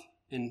love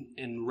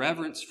and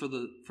reverence for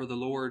the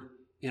Lord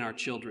in our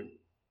children.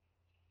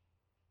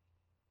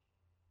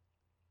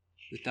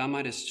 That thou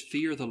mightest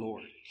fear the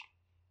Lord.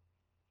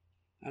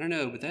 I don't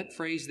know, but that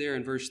phrase there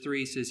in verse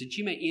 3 says that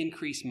ye may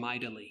increase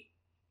mightily.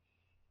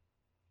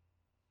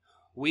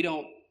 We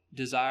don't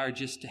desire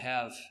just to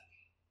have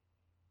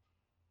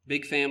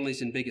big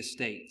families and big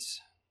estates.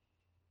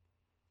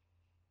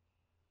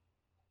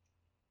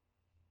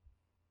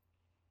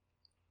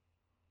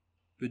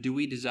 But do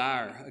we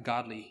desire a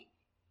godly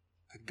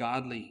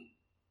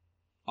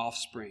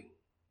offspring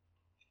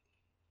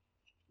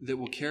that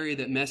will carry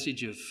that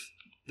message of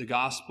the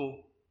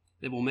gospel,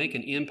 that will make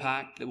an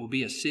impact, that will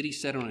be a city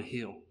set on a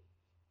hill?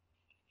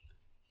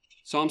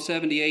 Psalm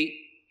 78,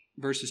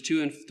 verses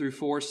 2 through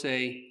 4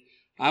 say,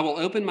 I will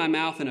open my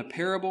mouth in a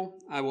parable,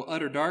 I will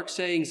utter dark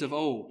sayings of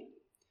old,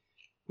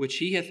 which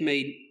he hath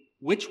made,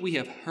 which we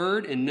have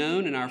heard and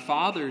known, and our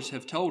fathers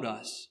have told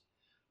us.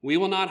 We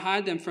will not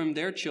hide them from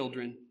their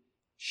children,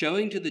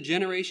 showing to the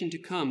generation to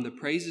come the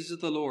praises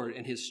of the Lord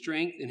and his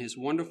strength and his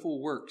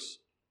wonderful works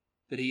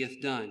that he hath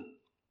done.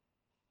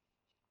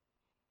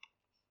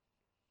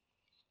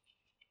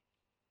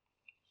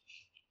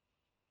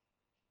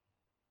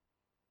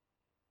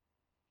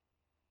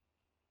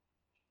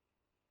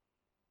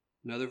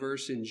 Another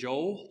verse in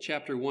Joel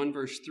chapter 1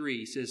 verse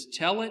 3 says,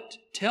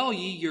 Tell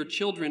ye your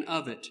children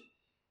of it.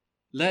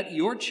 Let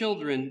your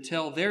children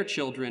tell their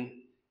children,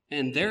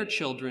 and their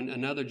children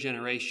another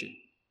generation.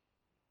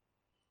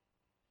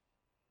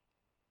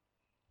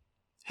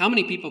 How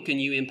many people can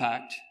you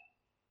impact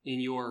in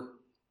your,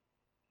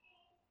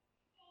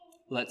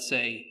 let's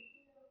say,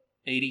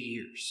 80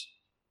 years?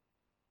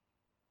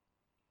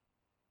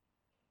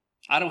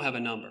 I don't have a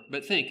number,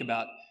 but think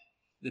about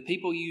the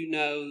people you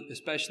know,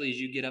 especially as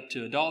you get up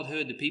to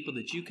adulthood, the people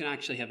that you can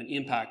actually have an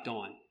impact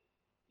on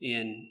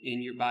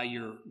by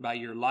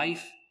your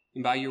life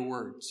and by your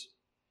words.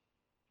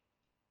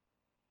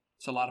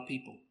 It's a lot of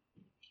people.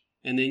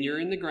 And then you're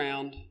in the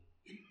ground,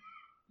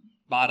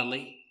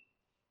 bodily.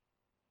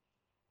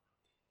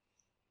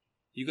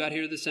 You got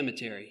here to the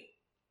cemetery.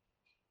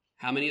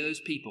 How many of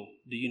those people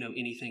do you know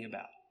anything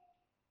about?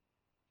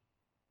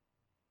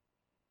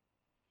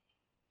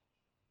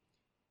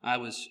 I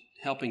was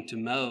helping to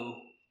mow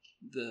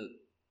the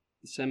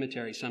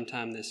cemetery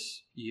sometime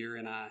this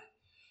year,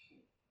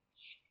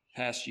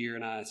 past year,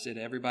 and I said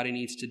everybody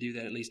needs to do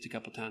that at least a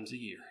couple times a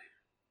year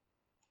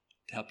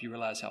to help you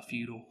realize how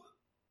futile,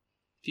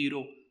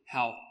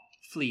 how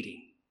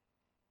fleeting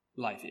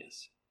life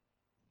is.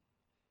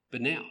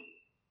 But now,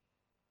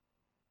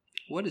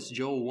 what is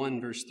Joel 1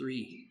 verse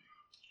 3?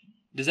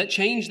 Does that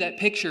change that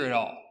picture at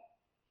all?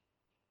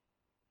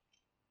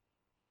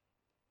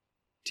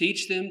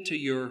 Teach them to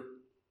your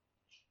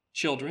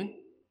children,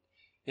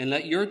 and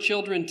let your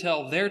children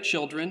tell their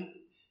children,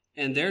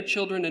 and their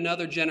children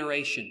another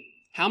generation.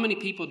 How many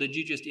people did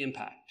you just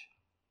impact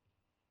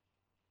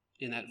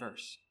in that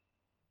verse?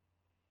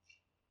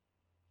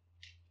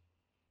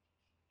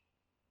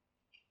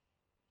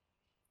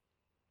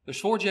 There's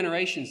 4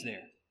 generations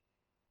there.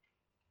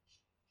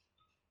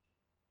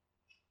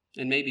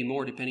 And maybe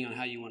more depending on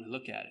how you want to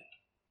look at it.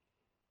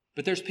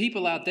 But there's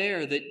people out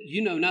there that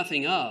you know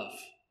nothing of.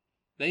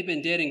 They've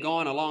been dead and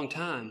gone a long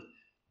time.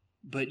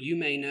 But you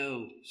may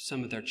know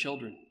some of their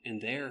children,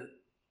 and their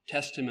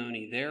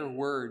testimony, their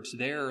words,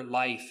 their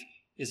life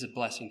is a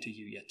blessing to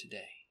you yet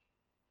today.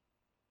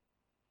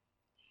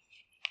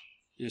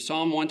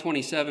 Psalm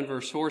 127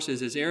 verse 4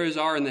 says, as arrows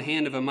are in the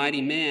hand of a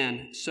mighty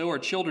man, so are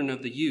children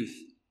of the youth.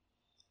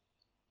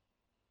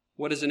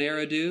 What does an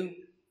arrow do?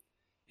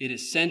 It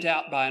is sent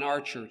out by an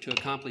archer to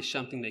accomplish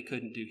something they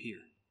couldn't do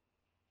here.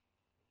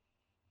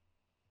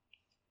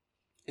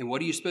 And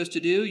what are you supposed to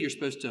do? You're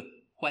supposed to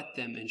whet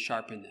them and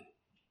sharpen them.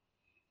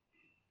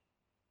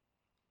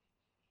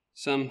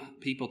 Some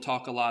people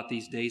talk a lot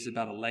these days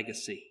about a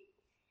legacy.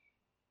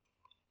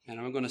 And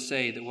I'm going to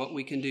say that what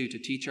we can do to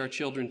teach our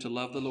children to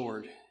love the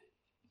Lord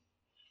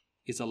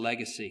is a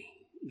legacy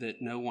that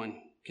no one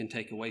can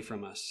take away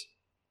from us.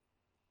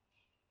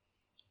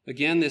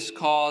 Again, this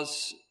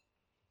cause,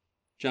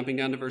 jumping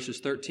down to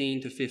verses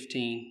 13 to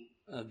 15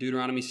 of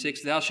Deuteronomy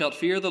 6, thou shalt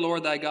fear the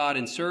Lord thy God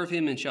and serve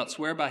him, and shalt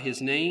swear by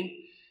his name.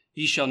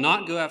 Ye shall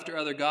not go after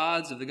other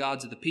gods of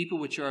the people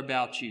which are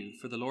about you.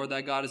 For the Lord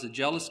thy God is a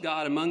jealous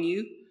God among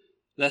you,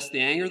 lest the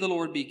anger of the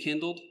Lord be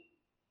kindled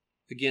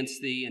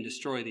against thee and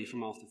destroy thee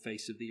from off the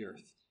face of the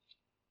earth.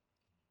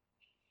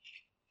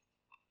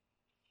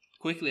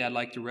 Quickly, I'd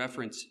like to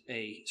reference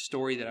a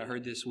story that I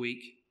heard this week.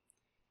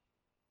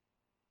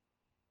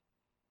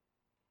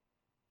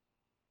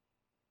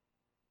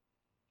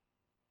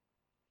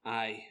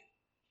 I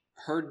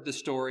heard the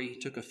story,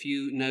 took a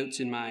few notes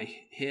in my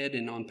head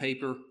and on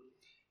paper,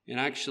 and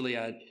actually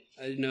I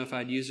didn't know if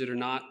I'd use it or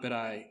not, but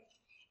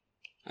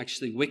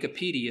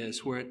Wikipedia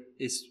is where it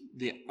is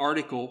the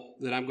article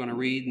that I'm going to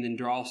read, and then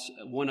draw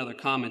one other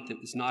comment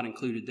that was not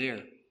included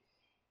there.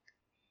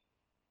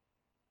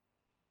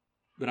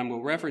 But I'm going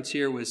to reference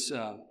here was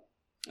a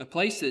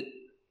place that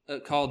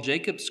called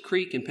Jacobs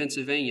Creek in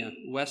Pennsylvania,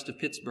 west of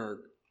Pittsburgh.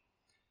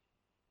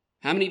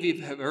 How many of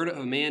you have heard of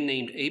a man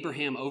named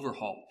Abraham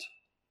Overholt?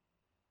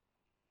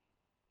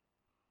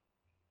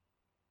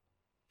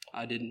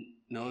 I didn't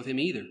know of him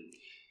either.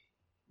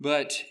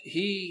 But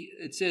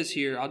it says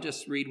here, I'll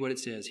just read what it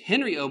says.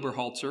 Henry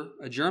Oberholzer,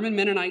 a German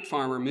Mennonite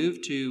farmer,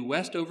 moved to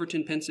West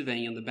Overton,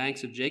 Pennsylvania on the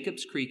banks of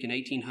Jacobs Creek in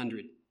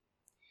 1800.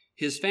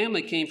 His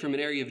family came from an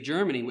area of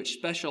Germany which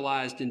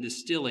specialized in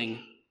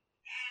distilling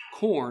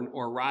corn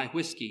or rye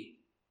whiskey,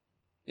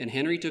 and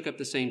Henry took up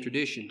the same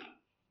tradition.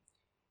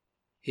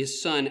 His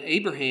son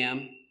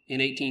Abraham, in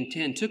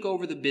 1810, took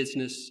over the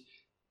business,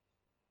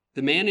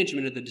 the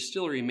management of the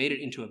distillery, and made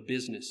it into a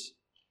business.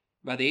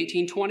 By the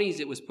 1820s,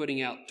 it was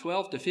putting out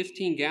 12 to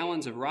 15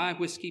 gallons of rye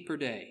whiskey per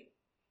day.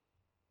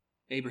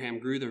 Abraham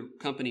grew the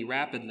company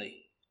rapidly.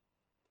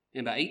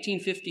 And by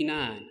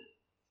 1859,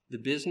 the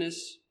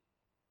business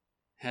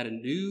had a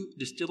new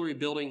distillery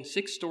building,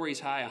 6 stories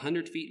high,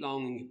 100 feet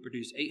long, and could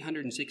produce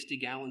 860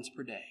 gallons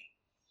per day.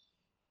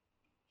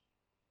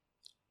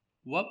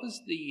 What was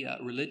the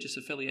religious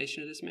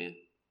affiliation of this man?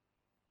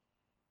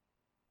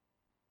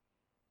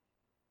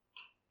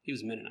 He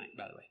was a Mennonite,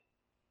 by the way.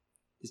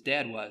 His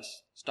dad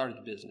started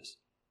the business.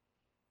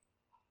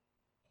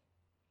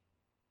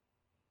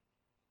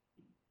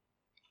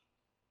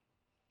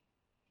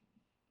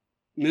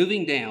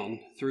 Moving down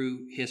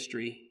through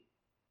history,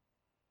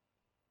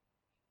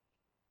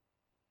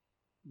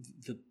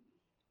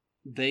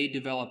 they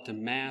developed a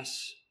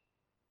mass.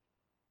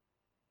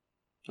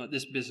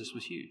 This business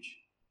was huge.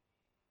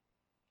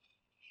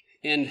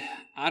 And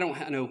I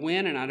don't know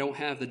when, and I don't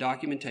have the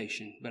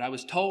documentation, but I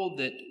was told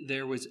that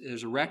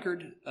there's a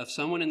record of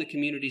someone in the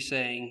community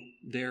saying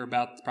they're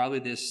about probably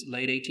this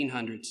late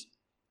 1800s,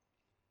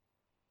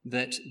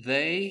 that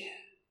they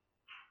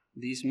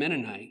these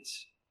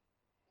Mennonites,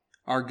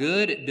 are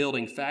good at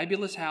building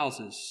fabulous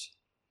houses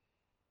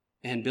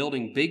and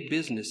building big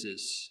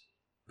businesses,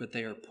 but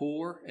they are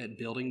poor at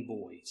building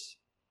boys.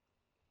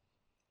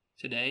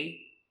 Today,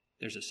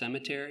 there's a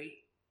cemetery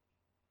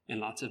and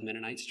lots of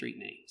Mennonite street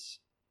names.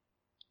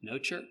 No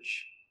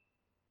church.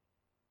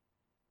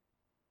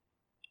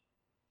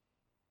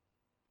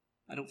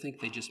 I don't think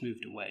they just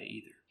moved away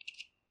either.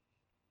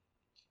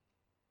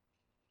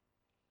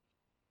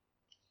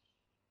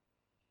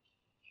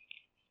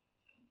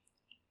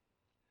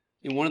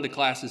 In one of the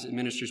classes at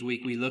Ministers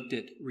Week, we looked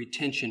at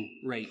retention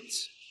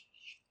rates.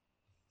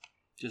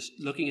 Just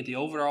looking at the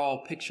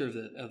overall picture of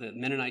the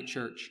Mennonite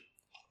church.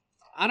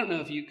 I don't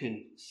know if you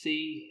can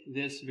see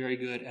this very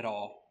good at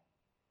all.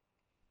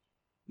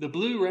 The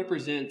blue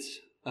represents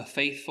a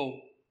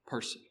faithful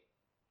person,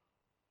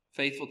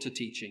 faithful to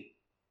teaching.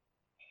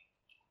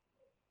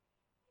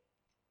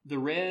 The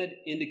red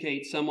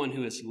indicates someone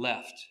who has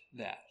left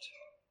that.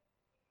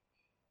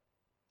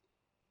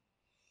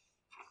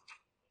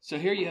 So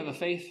here you have a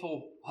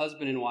faithful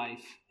husband and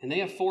wife, and they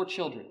have 4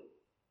 children.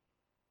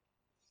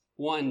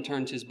 One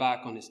turns his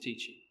back on his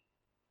teaching.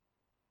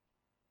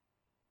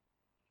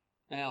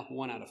 Well,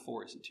 1 out of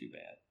 4 isn't too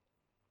bad.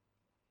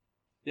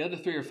 The other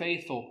 3 are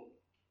faithful.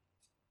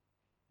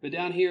 But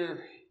down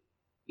here,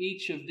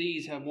 each of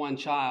these have 1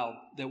 child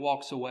that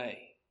walks away.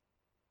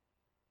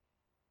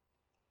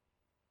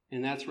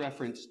 And that's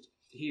referenced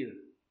here.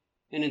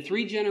 And in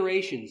 3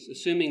 generations,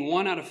 assuming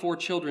 1 out of 4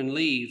 children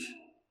leave,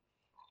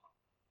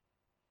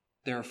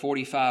 there are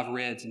 45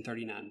 reds and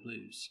 39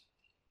 blues.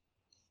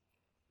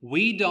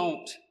 We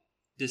don't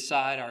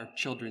decide our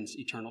children's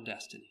eternal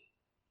destiny,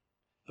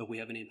 but we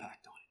have an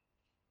impact on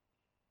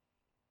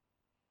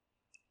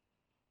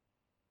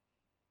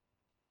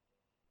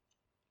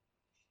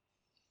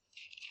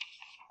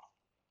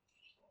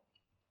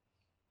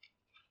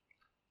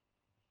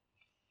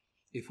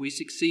it. If we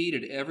succeed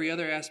at every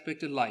other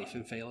aspect of life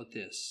and fail at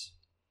this,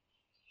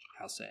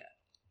 how sad.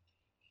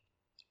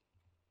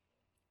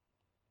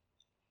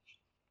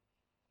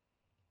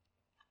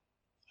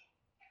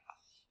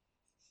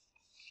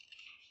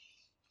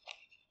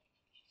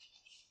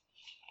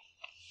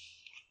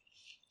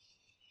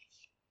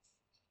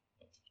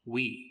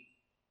 We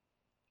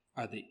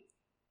are the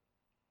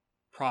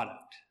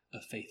product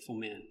of faithful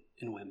men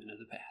and women of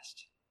the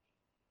past.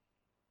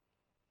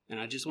 And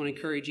I just want to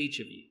encourage each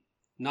of you,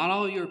 not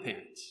all your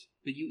parents,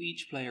 but you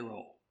each play a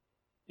role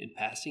in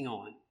passing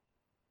on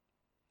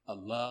a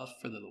love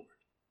for the Lord.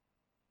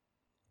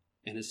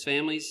 And as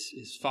families,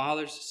 as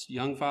fathers,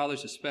 young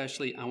fathers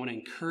especially, I want to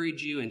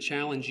encourage you and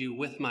challenge you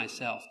with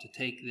myself to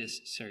take this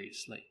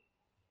seriously.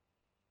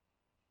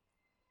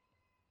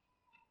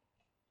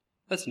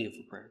 Let's kneel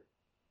for prayer.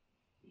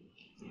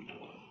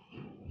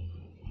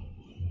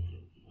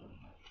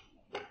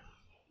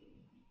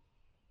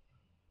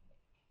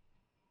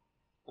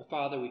 Our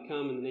Father, we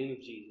come in the name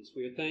of Jesus.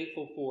 We are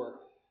thankful for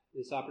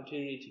this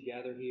opportunity to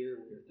gather here.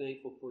 We are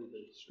thankful for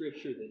the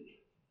Scripture that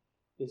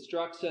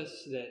instructs us,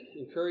 that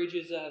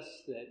encourages us,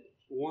 that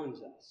warns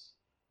us.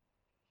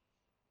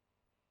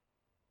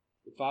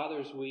 And Father,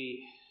 as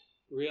we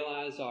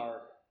realize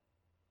our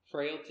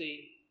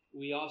frailty,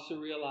 we also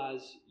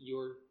realize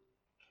your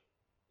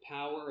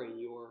power and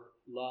your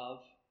love.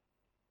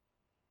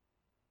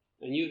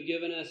 And you have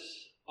given us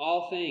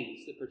all things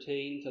that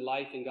pertain to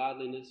life and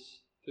godliness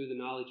through the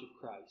knowledge of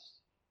Christ.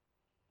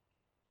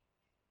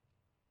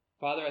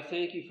 Father, I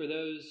thank you for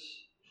those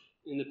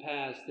in the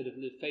past that have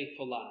lived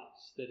faithful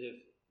lives, that have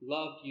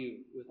loved you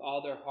with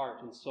all their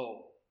heart and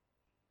soul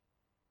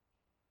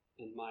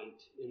and might,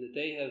 and that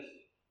they have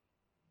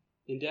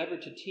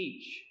endeavored to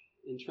teach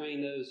and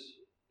train those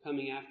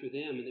coming after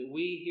them, and that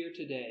we here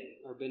today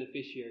are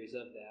beneficiaries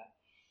of that.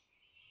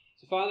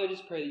 So, Father, I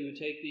just pray that you would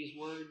take these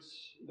words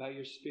by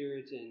your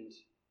Spirit and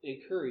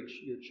encourage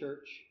your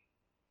church,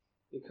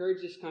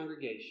 encourage this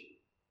congregation,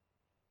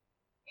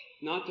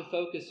 not to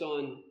focus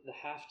on the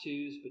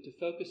have-tos, but to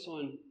focus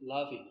on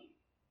loving you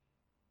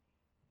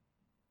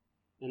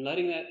and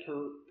letting that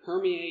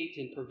permeate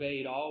and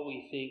pervade all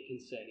we think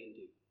and say and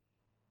do.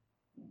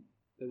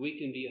 That we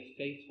can be a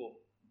faithful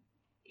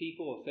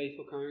people, a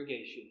faithful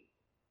congregation,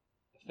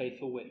 a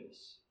faithful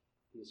witness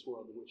in this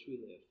world in which we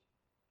live.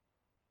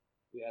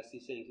 We ask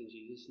these things in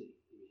Jesus' name.